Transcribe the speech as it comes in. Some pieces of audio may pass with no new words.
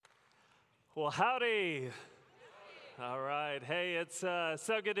Well, howdy. All right. Hey, it's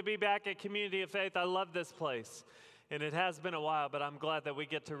so good to be back at Community of Faith. I love this place. And it has been a while, but I'm glad that we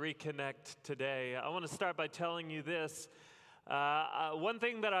get to reconnect today. I want to start by telling you this. One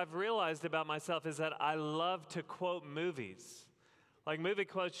thing that I've realized about myself is that I love to quote movies. Like movie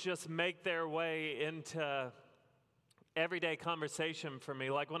quotes just make their way into everyday conversation for me.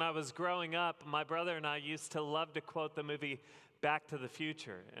 Like when I was growing up, my brother and I used to love to quote the movie Back to the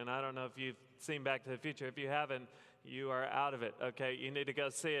Future. And I don't know if you've seen Back to the Future. If you haven't, you are out of it, okay? You need to go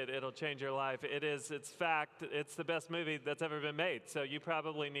see it. It'll change your life. It's fact. It's the best movie that's ever been made, so you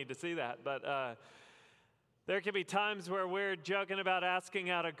probably need to see that. But there can be times where we're joking about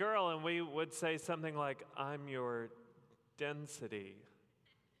asking out a girl, and we would say something like, I'm your density.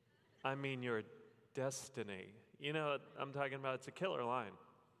 I mean your destiny. You know what I'm talking about? It's a killer line.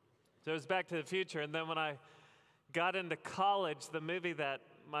 So it was Back to the Future, and then when I got into college, the movie that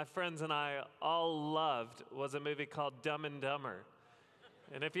my friends and I all loved was a movie called Dumb and Dumber.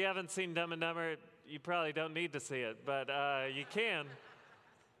 And if you haven't seen Dumb and Dumber, you probably don't need to see it, but you can.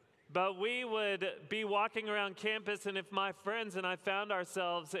 But we would be walking around campus, and if my friends and I found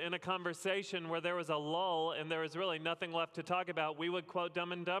ourselves in a conversation where there was a lull and there was really nothing left to talk about, we would quote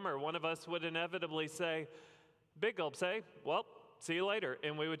Dumb and Dumber. One of us would inevitably say, big gulp, say, well, see you later.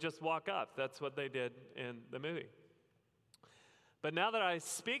 And we would just walk up. That's what they did in the movie. But now that I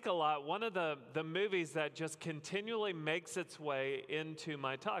speak a lot, one of the movies that just continually makes its way into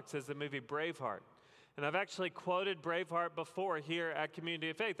my talks is the movie Braveheart. And I've actually quoted Braveheart before here at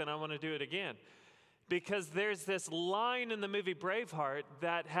Community of Faith, and I want to do it again. Because there's this line in the movie Braveheart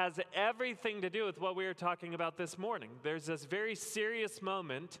that has everything to do with what we were talking about this morning. There's this very serious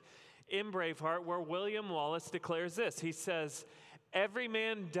moment in Braveheart where William Wallace declares this. He says, every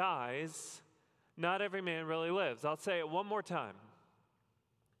man dies, not every man really lives. I'll say it one more time.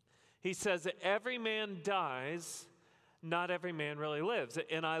 He says, every man dies, not every man really lives.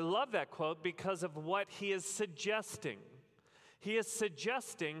 And I love that quote because of what he is suggesting. He is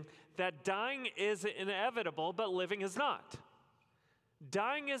suggesting that dying is inevitable, but living is not.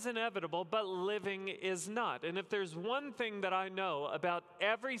 Dying is inevitable, but living is not. And if there's one thing that I know about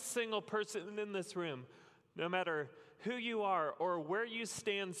every single person in this room, no matter who you are or where you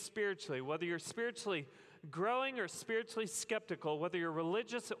stand spiritually, whether you're spiritually growing or spiritually skeptical, whether you're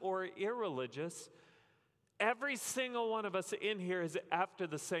religious or irreligious, every single one of us in here is after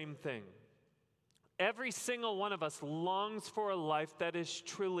the same thing. Every single one of us longs for a life that is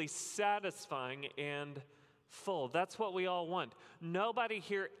truly satisfying and full. That's what we all want. Nobody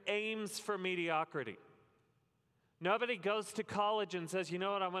here aims for mediocrity. Nobody goes to college and says, you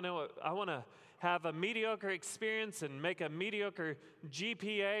know what, I want to have a mediocre experience and make a mediocre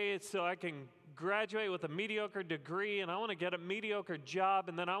GPA so I can graduate with a mediocre degree, and I want to get a mediocre job,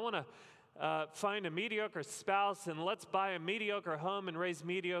 and then I want to find a mediocre spouse, and let's buy a mediocre home and raise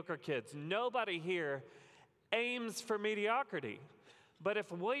mediocre kids. Nobody here aims for mediocrity. But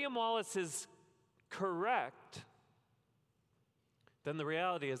if William Wallace is correct, then the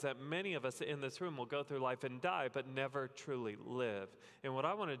reality is that many of us in this room will go through life and die, but never truly live. And what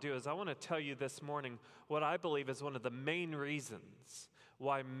I want to do is I want to tell you this morning what I believe is one of the main reasons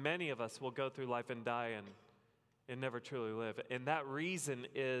why many of us will go through life and die and never truly live. And that reason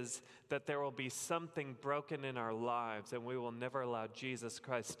is that there will be something broken in our lives, and we will never allow Jesus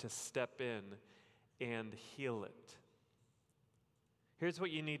Christ to step in and heal it. Here's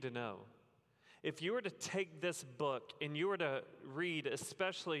what you need to know. If you were to take this book and you were to read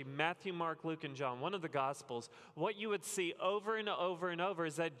especially Matthew, Mark, Luke, and John, one of the Gospels, what you would see over and over and over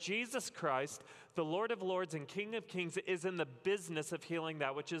is that Jesus Christ, the Lord of Lords and King of Kings, is in the business of healing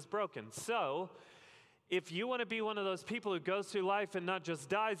that which is broken. So, if you want to be one of those people who goes through life and not just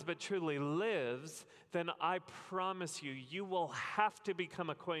dies but truly lives, then I promise you, you will have to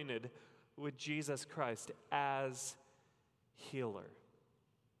become acquainted with Jesus Christ as healer.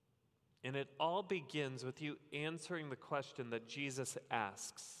 And it all begins with you answering the question that Jesus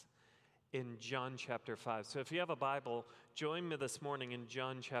asks in John chapter 5. So if you have a Bible, join me this morning in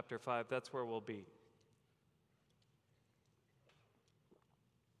John chapter 5. That's where we'll be.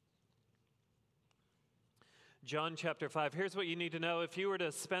 John chapter 5. Here's what you need to know. If you were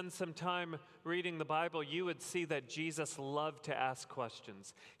to spend some time reading the Bible, you would see that Jesus loved to ask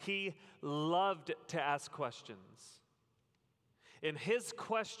questions. He loved to ask questions. And his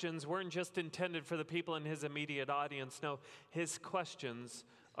questions weren't just intended for the people in his immediate audience. No, his questions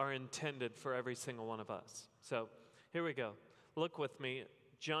are intended for every single one of us. So here we go. Look with me.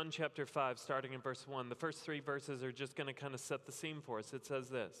 John chapter 5, starting in verse 1. The first 3 verses are just going to kind of set the scene for us. It says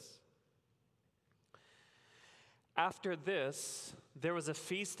this. After this, there was a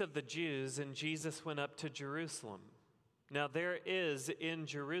feast of the Jews, and Jesus went up to Jerusalem. Now there is in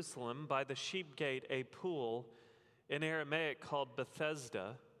Jerusalem by the sheep gate a pool in Aramaic called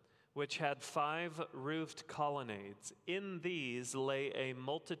Bethesda, which had 5 roofed colonnades. In these lay a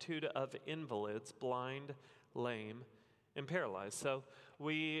multitude of invalids, blind, lame, and paralyzed. So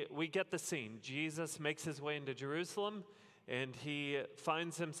we get the scene. Jesus makes his way into Jerusalem, and he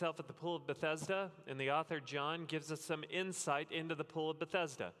finds himself at the pool of Bethesda, and the author John gives us some insight into the pool of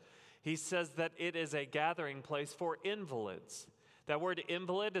Bethesda. He says that it is a gathering place for invalids. That word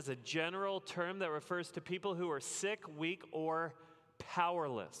invalid is a general term that refers to people who are sick, weak, or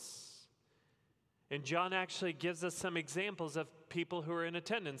powerless. And John actually gives us some examples of people who are in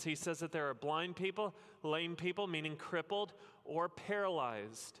attendance. He says that there are blind people, lame people, meaning crippled, or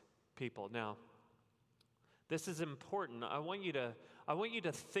paralyzed people. Now, this is important. I want you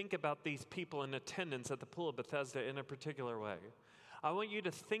to think about these people in attendance at the pool of Bethesda in a particular way. I want you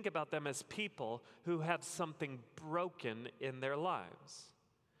to think about them as people who have something broken in their lives.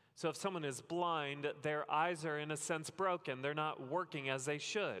 So if someone is blind, their eyes are in a sense broken. They're not working as they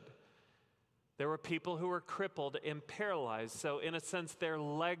should. There were people who were crippled and paralyzed. So in a sense, their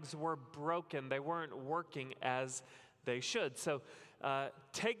legs were broken. They weren't working as they should. So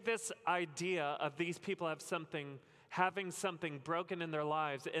take this idea of these people having something broken in their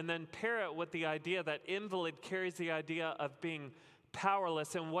lives, and then pair it with the idea that invalid carries the idea of being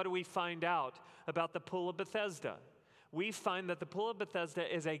powerless. And what do we find out about the pool of Bethesda? We find that the pool of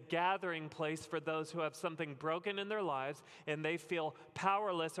Bethesda is a gathering place for those who have something broken in their lives and they feel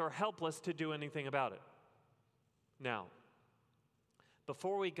powerless or helpless to do anything about it. Now,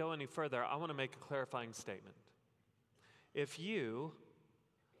 before we go any further, I want to make a clarifying statement. If you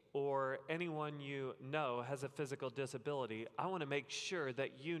or anyone you know has a physical disability, I want to make sure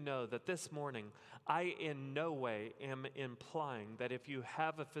that you know that this morning, I in no way am implying that if you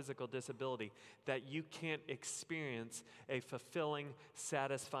have a physical disability, that you can't experience a fulfilling,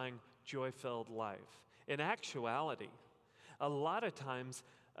 satisfying, joy-filled life. In actuality, a lot of times,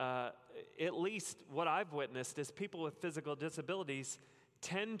 at least what I've witnessed is people with physical disabilities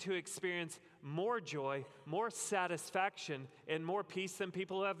tend to experience more joy, more satisfaction, and more peace than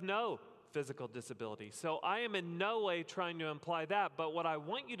people who have no physical disability. So I am in no way trying to imply that, but what I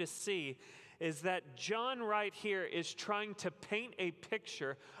want you to see is that John right here is trying to paint a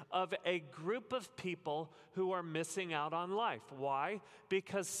picture of a group of people who are missing out on life. Why?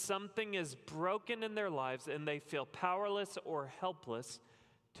 Because something is broken in their lives and they feel powerless or helpless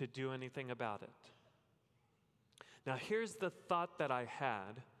to do anything about it. Now, here's the thought that I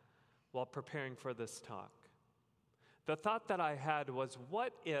had while preparing for this talk. The thought that I had was,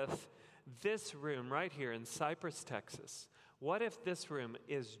 what if this room right here in Cypress, Texas, what if this room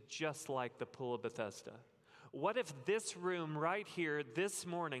is just like the pool of Bethesda? What if this room right here this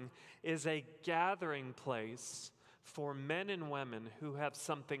morning is a gathering place for men and women who have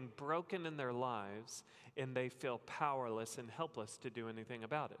something broken in their lives and they feel powerless and helpless to do anything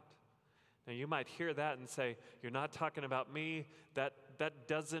about it? Now, you might hear that and say, you're not talking about me. That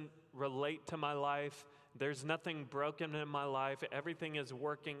doesn't relate to my life. There's nothing broken in my life. Everything is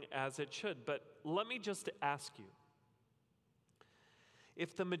working as it should. But let me just ask you,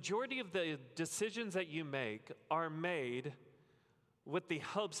 if the majority of the decisions that you make are made with the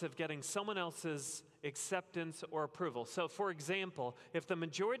hopes of getting someone else's acceptance or approval. So, for example, if the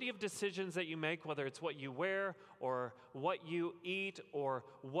majority of decisions that you make, whether it's what you wear or what you eat or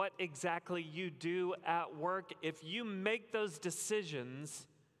what exactly you do at work, if you make those decisions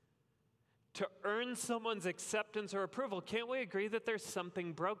to earn someone's acceptance or approval, can't we agree that there's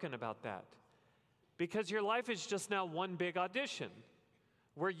something broken about that? Because your life is just now one big audition,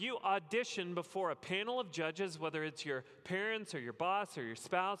 where you audition before a panel of judges, whether it's your parents or your boss or your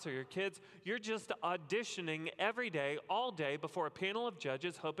spouse or your kids. You're just auditioning every day, all day, before a panel of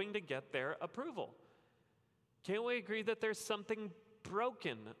judges hoping to get their approval. Can't we agree that there's something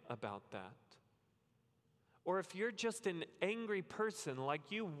broken about that? Or if you're just an angry person,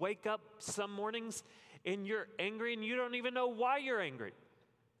 like you wake up some mornings and you're angry and you don't even know why you're angry.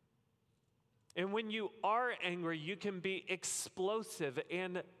 And when you are angry, you can be explosive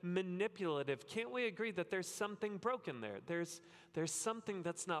and manipulative. Can't we agree that there's something broken there? There's something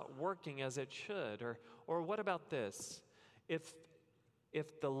that's not working as it should. Or what about this? If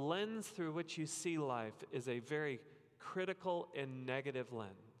the lens through which you see life is a very critical and negative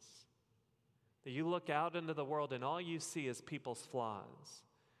lens, that you look out into the world and all you see is people's flaws,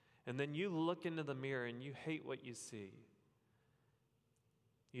 and then you look into the mirror and you hate what you see,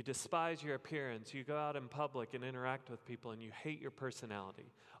 You despise your appearance. You go out in public and interact with people and you hate your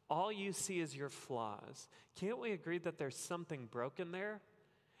personality. All you see is your flaws. Can't we agree that there's something broken there?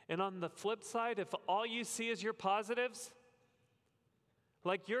 And on the flip side, if all you see is your positives,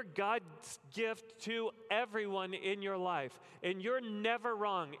 like you're God's gift to everyone in your life, and you're never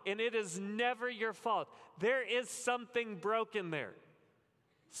wrong, and it is never your fault, there is something broken there.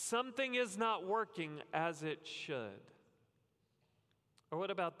 Something is not working as it should. Or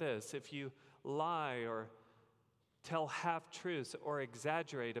what about this? If you lie or tell half-truths or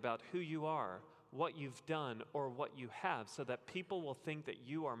exaggerate about who you are, what you've done, or what you have, so that people will think that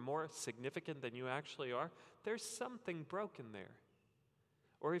you are more significant than you actually are, there's something broken there.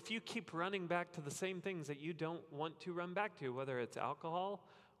 Or if you keep running back to the same things that you don't want to run back to, whether it's alcohol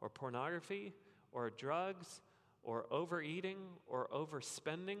or pornography or drugs or overeating or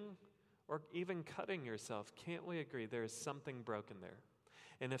overspending or even cutting yourself, can't we agree there is something broken there?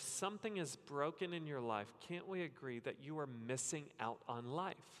 And if something is broken in your life, can't we agree that you are missing out on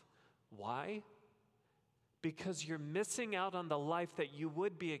life? Why? Because you're missing out on the life that you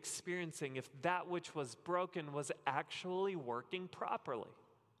would be experiencing if that which was broken was actually working properly.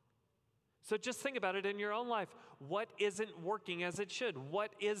 So just think about it in your own life. What isn't working as it should?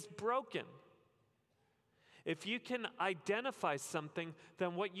 What is broken? If you can identify something,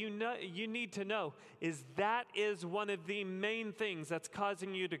 then what you need to know is that is one of the main things that's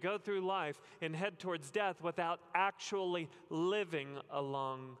causing you to go through life and head towards death without actually living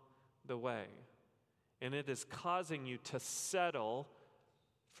along the way. And it is causing you to settle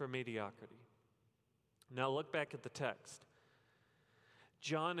for mediocrity. Now look back at the text.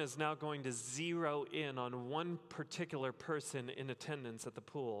 John is now going to zero in on one particular person in attendance at the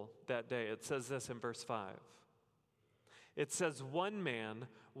pool that day. It says this in verse 5. It says, one man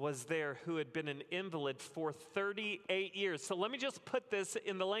was there who had been an invalid for 38 years. So let me just put this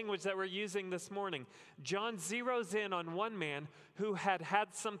in the language that we're using this morning. John zeroes in on one man who had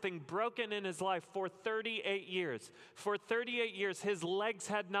had something broken in his life for 38 years. For 38 years, his legs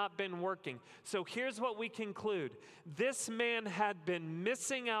had not been working. So here's what we conclude. This man had been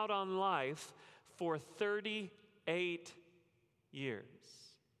missing out on life for 38 years.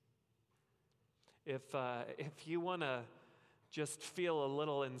 If you want to just feel a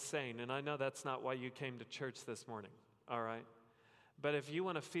little insane, and I know that's not why you came to church this morning, all right? But if you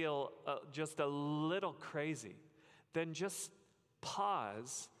want to feel just a little crazy, then just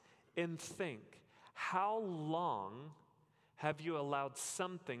pause and think, how long have you allowed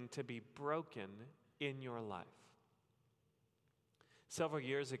something to be broken in your life? Several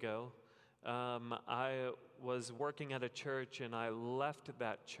years ago, I was working at a church, and I left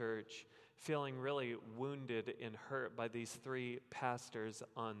that church feeling really wounded and hurt by these three pastors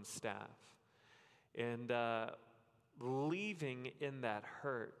on staff. And leaving in that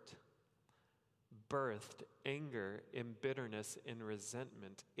hurt birthed anger and bitterness and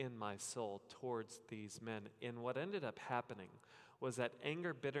resentment in my soul towards these men. And what ended up happening was that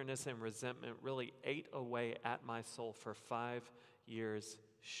anger, bitterness, and resentment really ate away at my soul for 5 years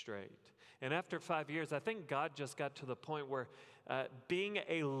straight. And after 5 years, I think God just got to the point where being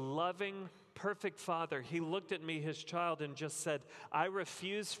a loving, perfect father, he looked at me, his child, and just said, I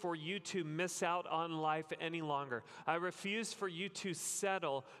refuse for you to miss out on life any longer. I refuse for you to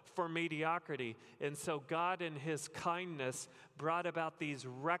settle for mediocrity. And so God, in his kindness, brought about these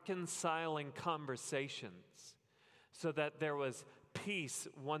reconciling conversations so that there was peace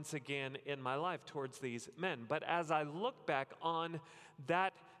once again in my life towards these men. But as I look back on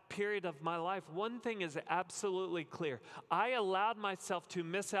that period of my life, one thing is absolutely clear. I allowed myself to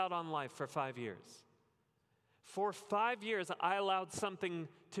miss out on life for 5 years. For 5 years, I allowed something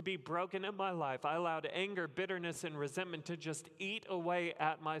to be broken in my life. I allowed anger, bitterness, and resentment to just eat away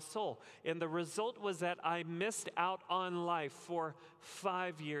at my soul. And the result was that I missed out on life for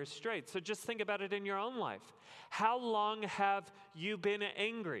 5 years straight. So just think about it in your own life. How long have you been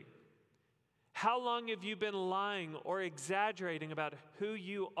angry? How long have you been lying or exaggerating about who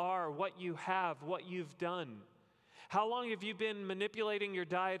you are, what you have, what you've done? How long have you been manipulating your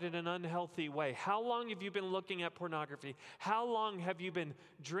diet in an unhealthy way? How long have you been looking at pornography? How long have you been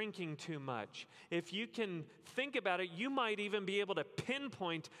drinking too much? If you can think about it, you might even be able to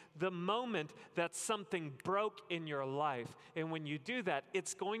pinpoint the moment that something broke in your life. And when you do that,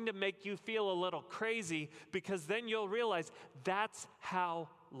 it's going to make you feel a little crazy, because then you'll realize that's how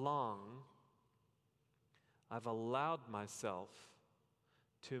long I've allowed myself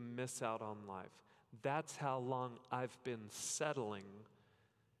to miss out on life. That's how long I've been settling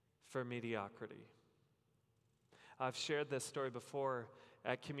for mediocrity. I've shared this story before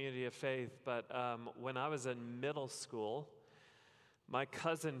at Community of Faith, but when I was in middle school, My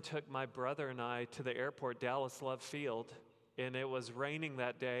cousin took my brother and I to the airport, Dallas Love Field, and it was raining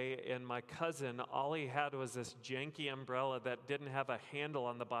that day, and my cousin, all he had was this janky umbrella that didn't have a handle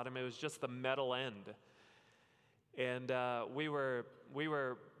on the bottom. It was just the metal end. And we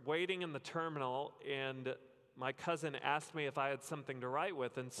were waiting in the terminal, and my cousin asked me if I had something to write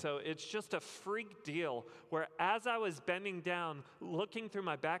with. And so it's just a freak deal where as I was bending down, looking through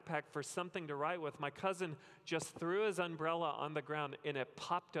my backpack for something to write with, my cousin just threw his umbrella on the ground, and it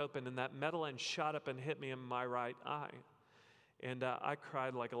popped open, and that metal end shot up and hit me in my right eye. And I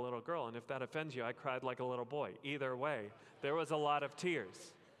cried like a little girl. And if that offends you, I cried like a little boy. Either way, there was a lot of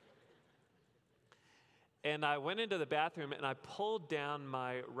tears. And I went into the bathroom, and I pulled down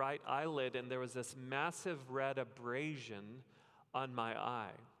my right eyelid, and there was this massive red abrasion on my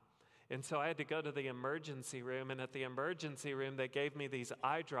eye. And so I had to go to the emergency room, and at the emergency room, they gave me these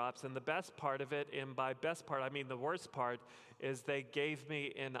eye drops. And the best part of it, and by best part, I mean the worst part, is they gave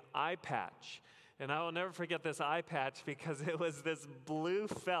me an eye patch. And I will never forget this eye patch because it was this blue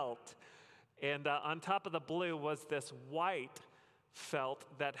felt, and on top of the blue was this white felt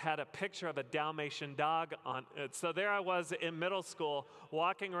that had a picture of a Dalmatian dog on it. So there I was in middle school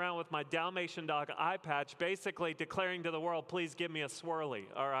walking around with my Dalmatian dog eye patch, basically declaring to the world, please give me a swirly,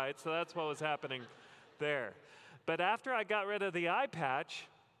 all right? So that's what was happening there. But after I got rid of the eye patch,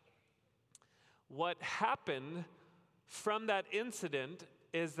 what happened from that incident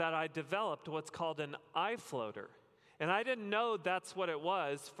is that I developed what's called an eye floater. And I didn't know that's what it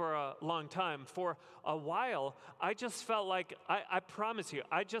was for a long time. For a while, I just felt like, I promise you,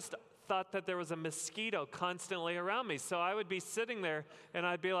 I just thought that there was a mosquito constantly around me. So I would be sitting there, and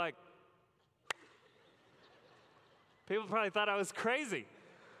I'd be like, people probably thought I was crazy.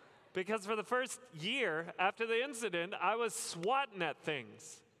 Because for the first year after the incident, I was swatting at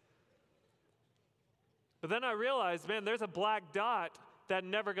things. But then I realized, man, there's a black dot that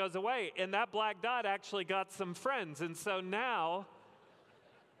never goes away. And that black dot actually got some friends. And so now,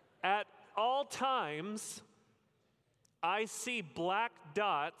 at all times, I see black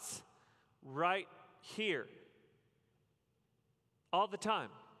dots right here. All the time.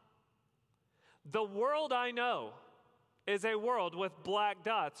 The world I know is a world with black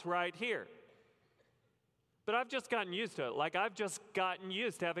dots right here. But I've just gotten used to it. Like, I've just gotten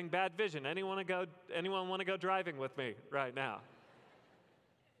used to having bad vision. Anyone want to go driving with me right now?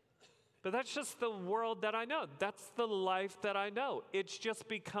 But that's just the world that I know. That's the life that I know. It's just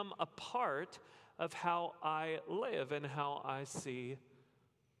become a part of how I live and how I see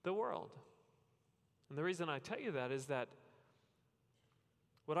the world. And the reason I tell you that is that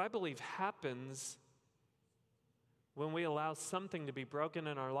what I believe happens when we allow something to be broken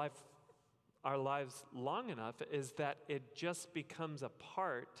in our lives long enough is that it just becomes a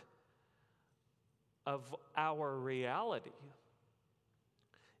part of our reality.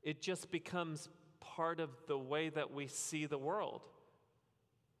 It just becomes part of the way that we see the world.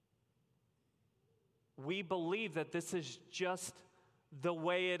 We believe that this is just the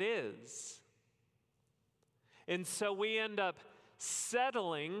way it is. And so we end up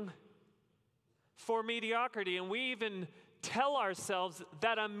settling for mediocrity, and we even tell ourselves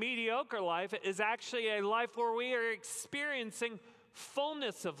that a mediocre life is actually a life where we are experiencing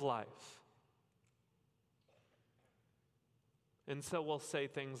fullness of life. And so we'll say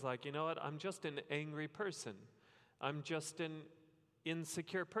things like, you know what, I'm just an angry person. I'm just an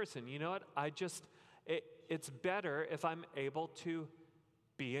insecure person. You know what, it's better if I'm able to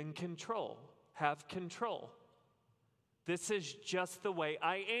be in control, have control. This is just the way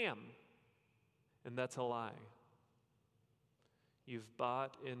I am. And that's a lie. You've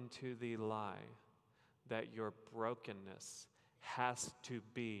bought into the lie that your brokenness has to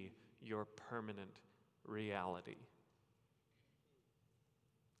be your permanent reality.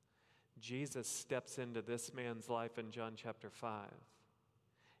 Jesus steps into this man's life in John chapter 5,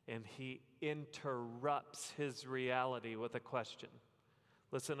 and he interrupts his reality with a question.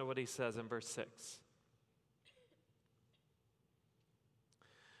 Listen to what he says in verse 6.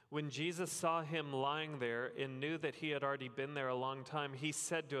 When Jesus saw him lying there and knew that he had already been there a long time, he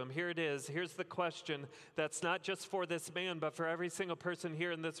said to him, here it is, here's the question that's not just for this man, but for every single person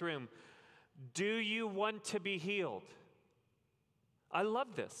here in this room. Do you want to be healed? I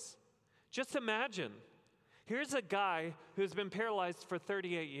love this. Just imagine, here's a guy who's been paralyzed for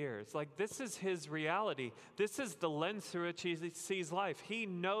 38 years. Like, this is his reality. This is the lens through which he sees life. He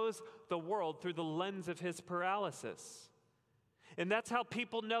knows the world through the lens of his paralysis. And that's how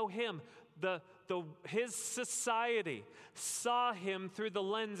people know him. The his society saw him through the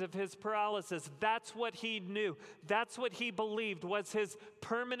lens of his paralysis. That's what he knew. That's what he believed was his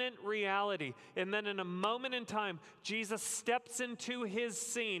permanent reality. And then in a moment in time, Jesus steps into his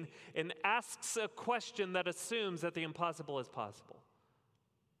scene and asks a question that assumes that the impossible is possible.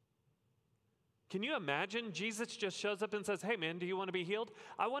 Can you imagine? Jesus just shows up and says, hey man, do you want to be healed?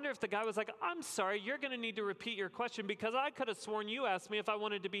 I wonder if the guy was like, I'm sorry, you're going to need to repeat your question because I could have sworn you asked me if I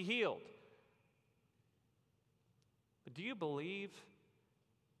wanted to be healed. But do you believe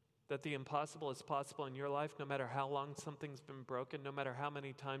that the impossible is possible in your life no matter how long something's been broken, no matter how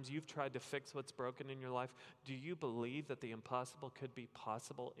many times you've tried to fix what's broken in your life? Do you believe that the impossible could be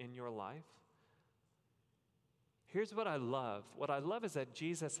possible in your life? Here's what I love. What I love is that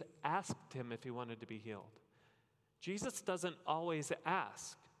Jesus asked him if he wanted to be healed. Jesus doesn't always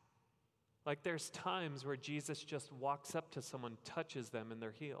ask. Like there's times where Jesus just walks up to someone, touches them, and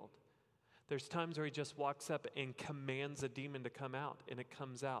they're healed. There's times where he just walks up and commands a demon to come out, and it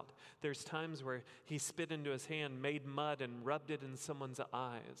comes out. There's times where he spit into his hand, made mud, and rubbed it in someone's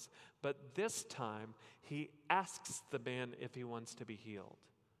eyes. But this time, he asks the man if he wants to be healed.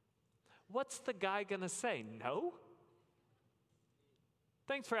 What's the guy going to say? No?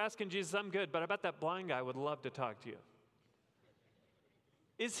 Thanks for asking, Jesus. I'm good, but I bet that blind guy would love to talk to you.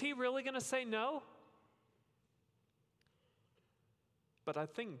 Is he really going to say no? But I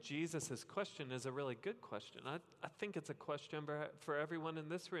think Jesus' question is a really good question. I think it's a question for everyone in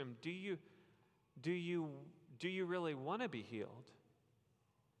this room. Do you really want to be healed?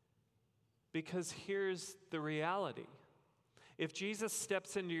 Because here's the reality. If Jesus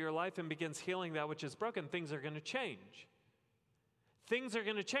steps into your life and begins healing that which is broken, things are going to change. Things are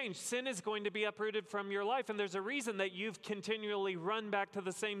going to change. Sin is going to be uprooted from your life, and there's a reason that you've continually run back to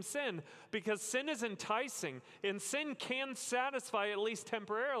the same sin, because sin is enticing, and sin can satisfy at least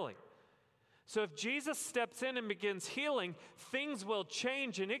temporarily. So if Jesus steps in and begins healing, things will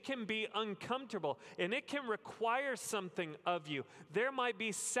change, and it can be uncomfortable, and it can require something of you. There might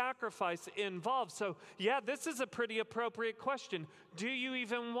be sacrifice involved. So yeah, this is a pretty appropriate question. Do you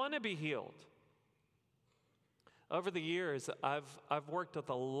even want to be healed? Over the years, I've worked with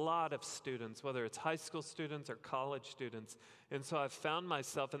a lot of students, whether it's high school students or college students, and so I've found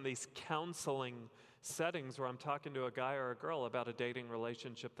myself in these counseling settings where I'm talking to a guy or a girl about a dating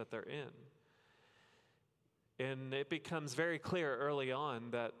relationship that they're in. And it becomes very clear early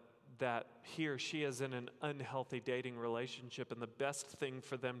on that he or she is in an unhealthy dating relationship, and the best thing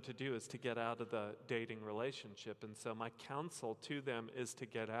for them to do is to get out of the dating relationship. And so my counsel to them is to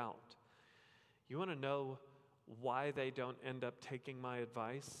get out. You want to know why they don't end up taking my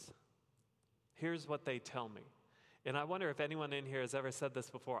advice? Here's what they tell me. And I wonder if anyone in here has ever said this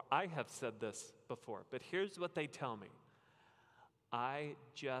before. I have said this before, but here's what they tell me. I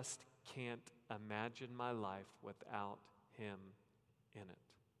just can't imagine my life without him in it.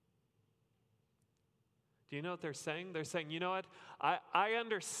 Do you know what they're saying? They're saying, you know what? I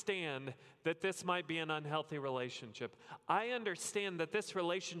understand that this might be an unhealthy relationship. I understand that this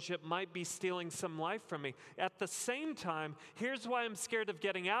relationship might be stealing some life from me. At the same time, here's why I'm scared of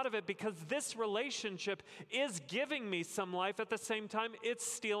getting out of it, because this relationship is giving me some life. At the same time, it's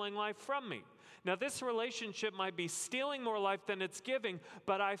stealing life from me. Now, this relationship might be stealing more life than it's giving,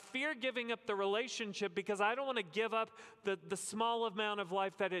 but I fear giving up the relationship because I don't want to give up the small amount of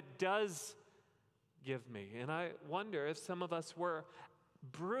life that it does give me. And I wonder if some of us were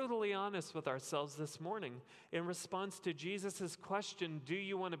brutally honest with ourselves this morning in response to Jesus' question, do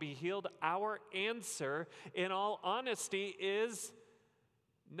you want to be healed? Our answer, in all honesty, is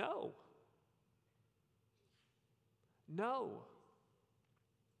no. No.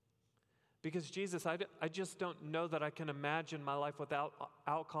 Because Jesus, I just don't know that I can imagine my life without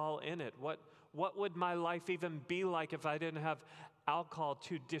alcohol in it. What would my life even be like if I didn't have alcohol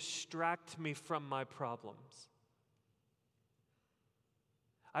to distract me from my problems?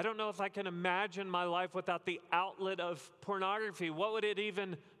 I don't know if I can imagine my life without the outlet of pornography. What would it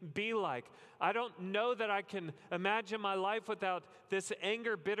even be like? I don't know that I can imagine my life without this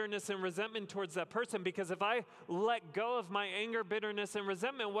anger, bitterness, and resentment towards that person, because if I let go of my anger, bitterness, and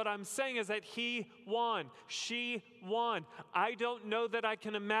resentment, what I'm saying is that he won, she won. I don't know that I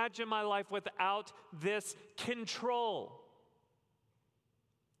can imagine my life without this control.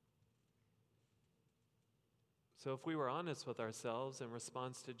 So if we were honest with ourselves in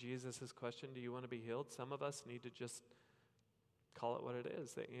response to Jesus' question, do you want to be healed? Some of us need to just call it what it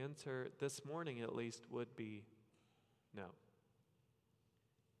is. The answer this morning at least would be no.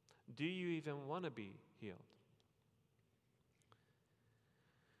 Do you even want to be healed?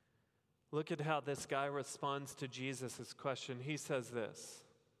 Look at how this guy responds to Jesus' question. He says this.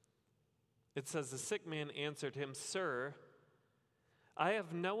 It says, the sick man answered him, Sir, I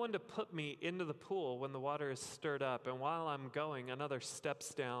have no one to put me into the pool when the water is stirred up, and while I'm going, another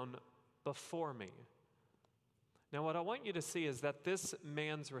steps down before me. Now, what I want you to see is that this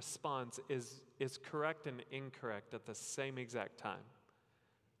man's response is correct and incorrect at the same exact time.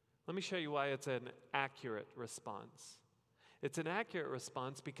 Let me show you why it's an accurate response. It's an accurate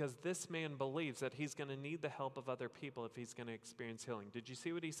response because this man believes that he's going to need the help of other people if he's going to experience healing. Did you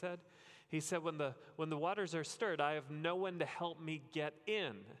see what he said? He said, when the waters are stirred, I have no one to help me get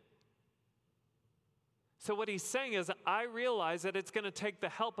in. So what he's saying is, I realize that it's going to take the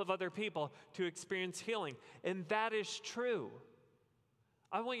help of other people to experience healing. And that is true.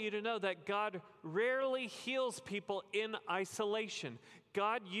 I want you to know that God rarely heals people in isolation.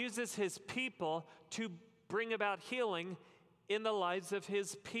 God uses his people to bring about healing in the lives of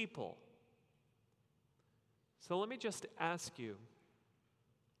his people. So let me just ask you,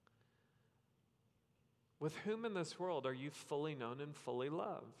 with whom in this world are you fully known and fully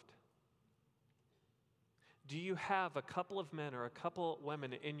loved? Do you have a couple of men or a couple of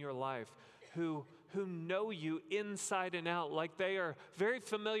women in your life who know you inside and out, like they are very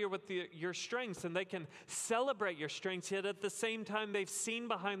familiar with your strengths and they can celebrate your strengths, yet at the same time they've seen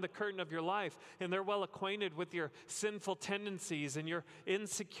behind the curtain of your life and they're well acquainted with your sinful tendencies and your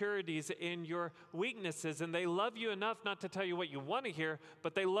insecurities and your weaknesses, and they love you enough not to tell you what you want to hear,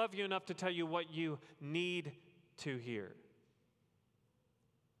 but they love you enough to tell you what you need to hear.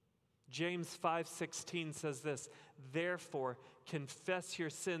 James 5:16 says this, therefore confess your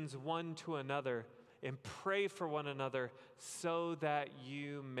sins one to another and pray for one another so that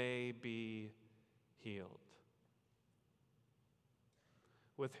you may be healed.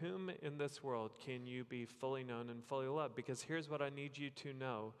 With whom in this world can you be fully known and fully loved? Because here's what I need you to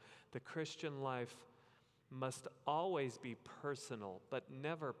know. The Christian life must always be personal, but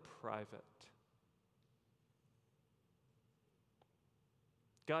never private.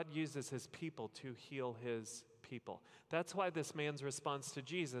 God uses his people to heal his people. That's why this man's response to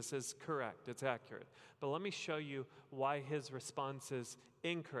Jesus is correct, it's accurate. But let me show you why his response is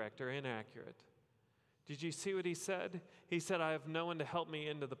incorrect or inaccurate. Did you see what he said? He said, I have no one to help me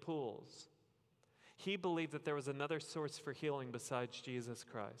into the pools. He believed that there was another source for healing besides Jesus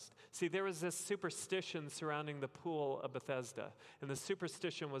Christ. See, there was this superstition surrounding the pool of Bethesda. And the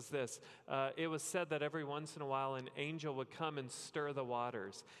superstition was this. It was said that every once in a while an angel would come and stir the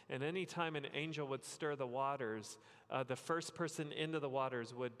waters. And anytime an angel would stir the waters, the first person into the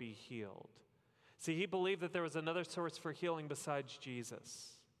waters would be healed. See, he believed that there was another source for healing besides Jesus.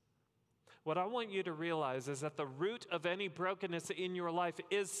 What I want you to realize is that the root of any brokenness in your life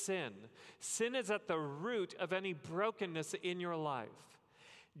is sin. Sin is at the root of any brokenness in your life.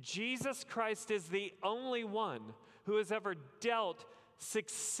 Jesus Christ is the only one who has ever dealt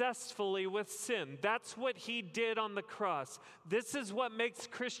successfully with sin. That's what he did on the cross. This is what makes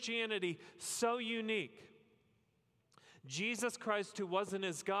Christianity so unique. Jesus Christ, who wasn't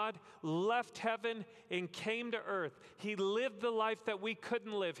as God, left heaven and came to earth. He lived the life that we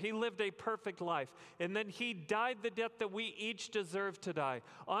couldn't live. He lived a perfect life. And then he died the death that we each deserve to die.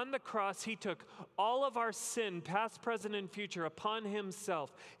 On the cross, he took all of our sin, past, present, and future, upon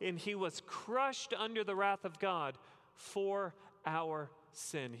himself. And he was crushed under the wrath of God for our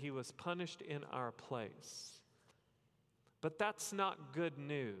sin. He was punished in our place. But that's not good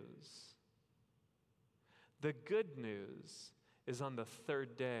news. The good news is on the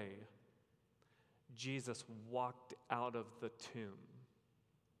third day, Jesus walked out of the tomb.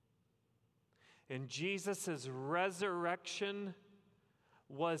 And Jesus' resurrection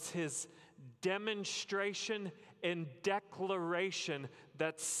was his demonstration and declaration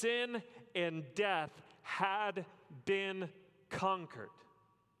that sin and death had been conquered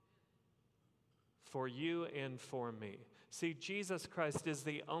for you and for me. See, Jesus Christ is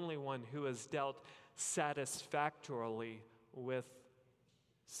the only one who has dealt satisfactorily with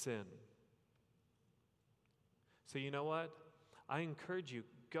sin. So you know what? I encourage you,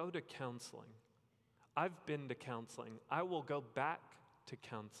 go to counseling. I've been to counseling. I will go back to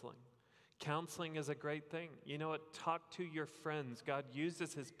counseling. Counseling is a great thing. You know what? Talk to your friends. God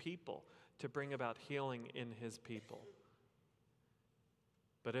uses his people to bring about healing in his people.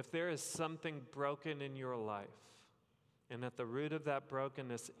 But if there is something broken in your life, and at the root of that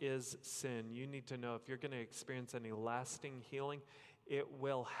brokenness is sin, you need to know if you're going to experience any lasting healing, it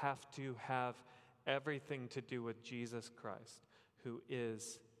will have to have everything to do with Jesus Christ, who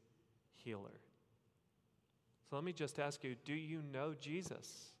is healer. So let me just ask you, do you know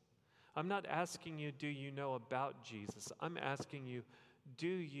Jesus? I'm not asking you, do you know about Jesus? I'm asking you, do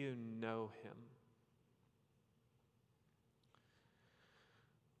you know him?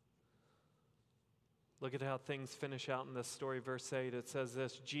 Look at how things finish out in this story. Verse 8, it says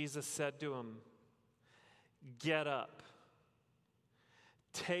this: Jesus said to him, "Get up,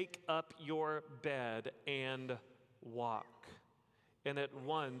 take up your bed and walk." And at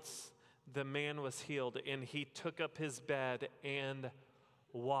once the man was healed, and he took up his bed and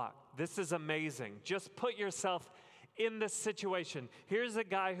walked. This is amazing. Just put yourself in this situation. Here's a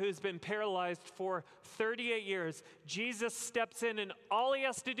guy who's been paralyzed for 38 years. Jesus steps in, and all he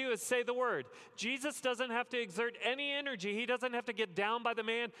has to do is say the word. Jesus doesn't have to exert any energy. He doesn't have to get down by the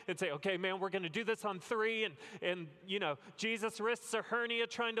man and say, "Okay, man, we're going to do this on 3." And Jesus wrists a hernia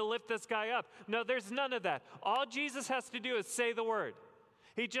trying to lift this guy up. No, there's none of that. All Jesus has to do is say the word.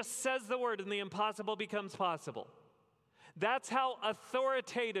 He just says the word, and the impossible becomes possible. That's how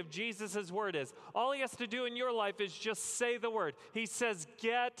authoritative Jesus' word is. All he has to do in your life is just say the word. He says,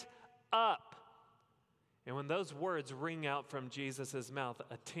 "Get up." And when those words ring out from Jesus' mouth,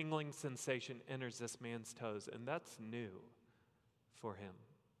 a tingling sensation enters this man's toes, and that's new for him.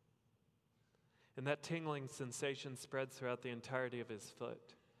 And that tingling sensation spreads throughout the entirety of his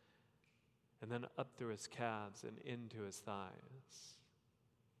foot, and then up through his calves and into his thighs.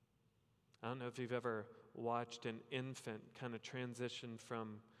 I don't know if you've ever watched an infant kind of transition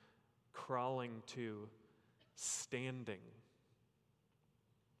from crawling to standing.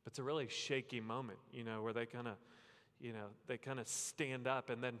 It's a really shaky moment, where they kind of stand up,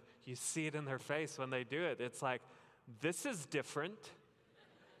 and then you see it in their face when they do it. It's like, this is different.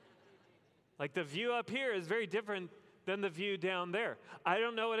 Like the view up here is very different than the view down there. I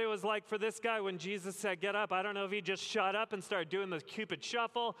don't know what it was like for this guy when Jesus said, "Get up." I don't know if he just shot up and started doing the Cupid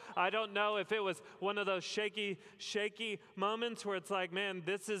shuffle. I don't know if it was one of those shaky moments where it's like, man,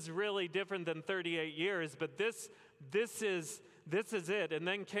 this is really different than 38 years, but this is it. And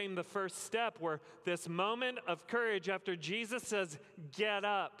then came the first step, where this moment of courage after Jesus says, "Get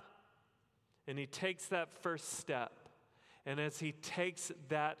up." And he takes that first step. And as he takes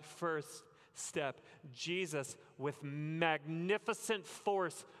that first step, Jesus, with magnificent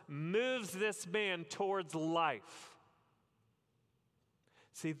force, moves this man towards life.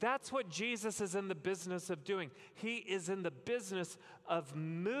 See, that's what Jesus is in the business of doing. He is in the business of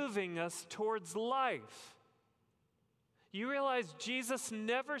moving us towards life. You realize Jesus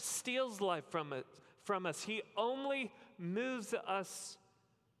never steals life from us. He only moves us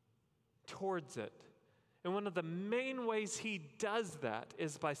towards it. And one of the main ways he does that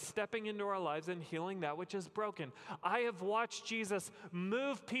is by stepping into our lives and healing that which is broken. I have watched Jesus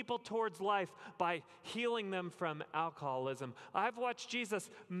move people towards life by healing them from alcoholism. I've watched Jesus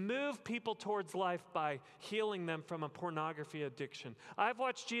move people towards life by healing them from a pornography addiction. I've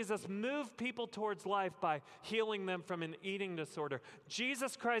watched Jesus move people towards life by healing them from an eating disorder.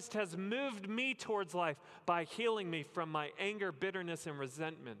 Jesus Christ has moved me towards life by healing me from my anger, bitterness, and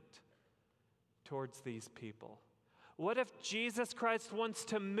resentment towards these people. What if Jesus Christ wants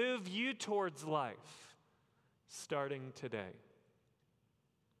to move you towards life starting today?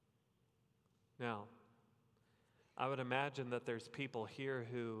 Now, I would imagine that there's people here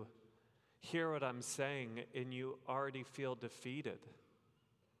who hear what I'm saying and you already feel defeated,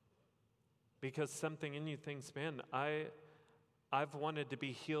 because something in you thinks, man, I've wanted to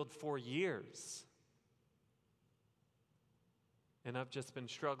be healed for years. And I've just been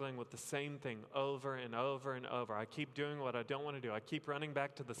struggling with the same thing over and over and over. I keep doing what I don't want to do. I keep running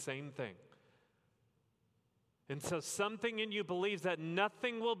back to the same thing. And so something in you believes that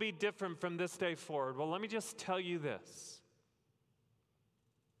nothing will be different from this day forward. Well, let me just tell you this.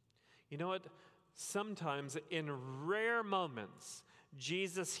 You know what? Sometimes in rare moments,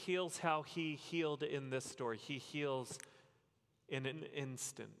 Jesus heals how he healed in this story. He heals in an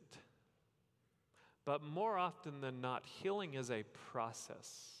instant. But more often than not, healing is a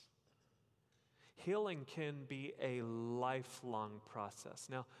process. Healing can be a lifelong process.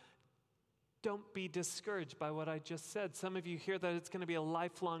 Now, don't be discouraged by what I just said. Some of you hear that it's going to be a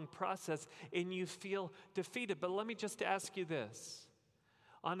lifelong process and you feel defeated. But let me just ask you this.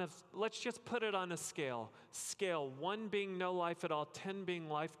 Let's just put it on a scale. Scale 1 being no life at all, 10 being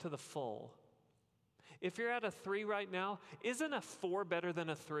life to the full. If you're at a 3 right now, isn't a 4 better than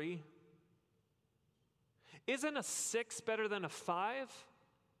a 3? Isn't a 6 better than a 5?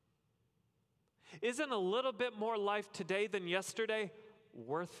 Isn't a little bit more life today than yesterday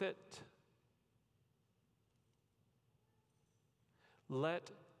worth it? Let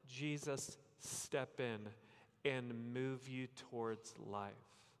Jesus step in and move you towards life.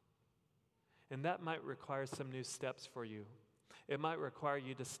 And that might require some new steps for you. It might require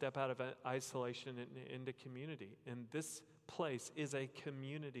you to step out of isolation and into community. And this place is a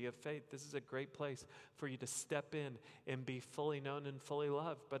community of faith. This is a great place for you to step in and be fully known and fully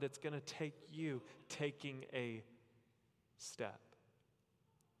loved, but it's going to take you taking a step.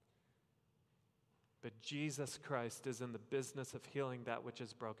 But Jesus Christ is in the business of healing that which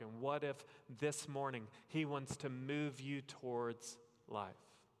is broken. What if this morning he wants to move you towards life?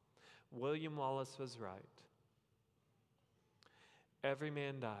 William Wallace was right. Every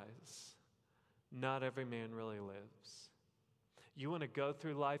man dies. Not every man really lives. You want to go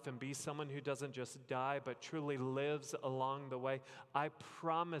through life and be someone who doesn't just die, but truly lives along the way. I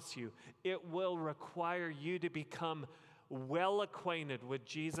promise you, it will require you to become well acquainted with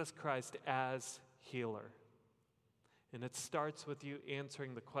Jesus Christ as healer. And it starts with you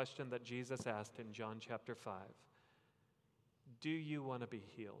answering the question that Jesus asked in John chapter 5. Do you want to be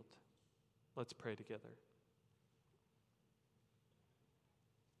healed? Let's pray together.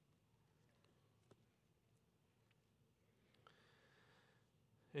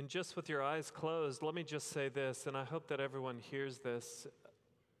 And just with your eyes closed, let me just say this, and I hope that everyone hears this.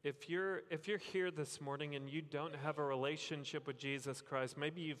 If you're here this morning and you don't have a relationship with Jesus Christ,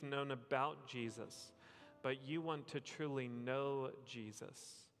 maybe you've known about Jesus, but you want to truly know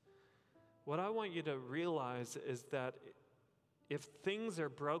Jesus. What I want you to realize is that if things are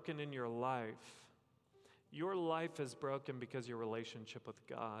broken in your life is broken because your relationship with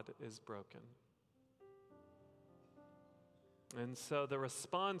God is broken. And so the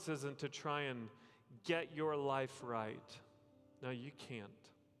response isn't to try and get your life right. No, you can't.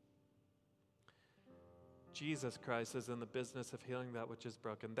 Jesus Christ is in the business of healing that which is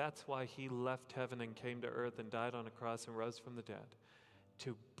broken. That's why he left heaven and came to earth and died on a cross and rose from the dead,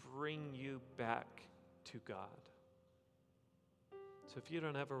 to bring you back to God. So if you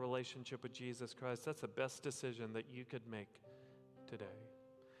don't have a relationship with Jesus Christ, that's the best decision that you could make today.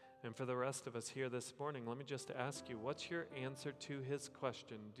 And for the rest of us here this morning, let me just ask you, what's your answer to his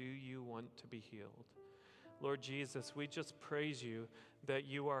question? Do you want to be healed? Lord Jesus, we just praise you that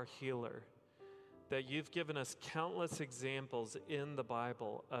you are healer, that you've given us countless examples in the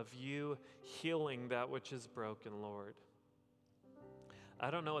Bible of you healing that which is broken, Lord.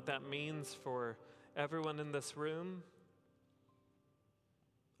 I don't know what that means for everyone in this room.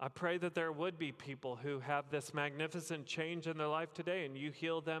 I pray that there would be people who have this magnificent change in their life today and you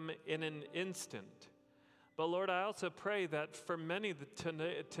heal them in an instant. But Lord, I also pray that for many,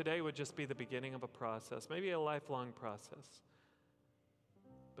 today would just be the beginning of a process, maybe a lifelong process.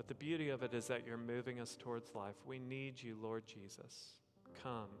 But the beauty of it is that you're moving us towards life. We need you, Lord Jesus.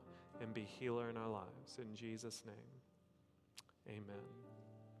 Come and be healer in our lives. In Jesus' name, amen.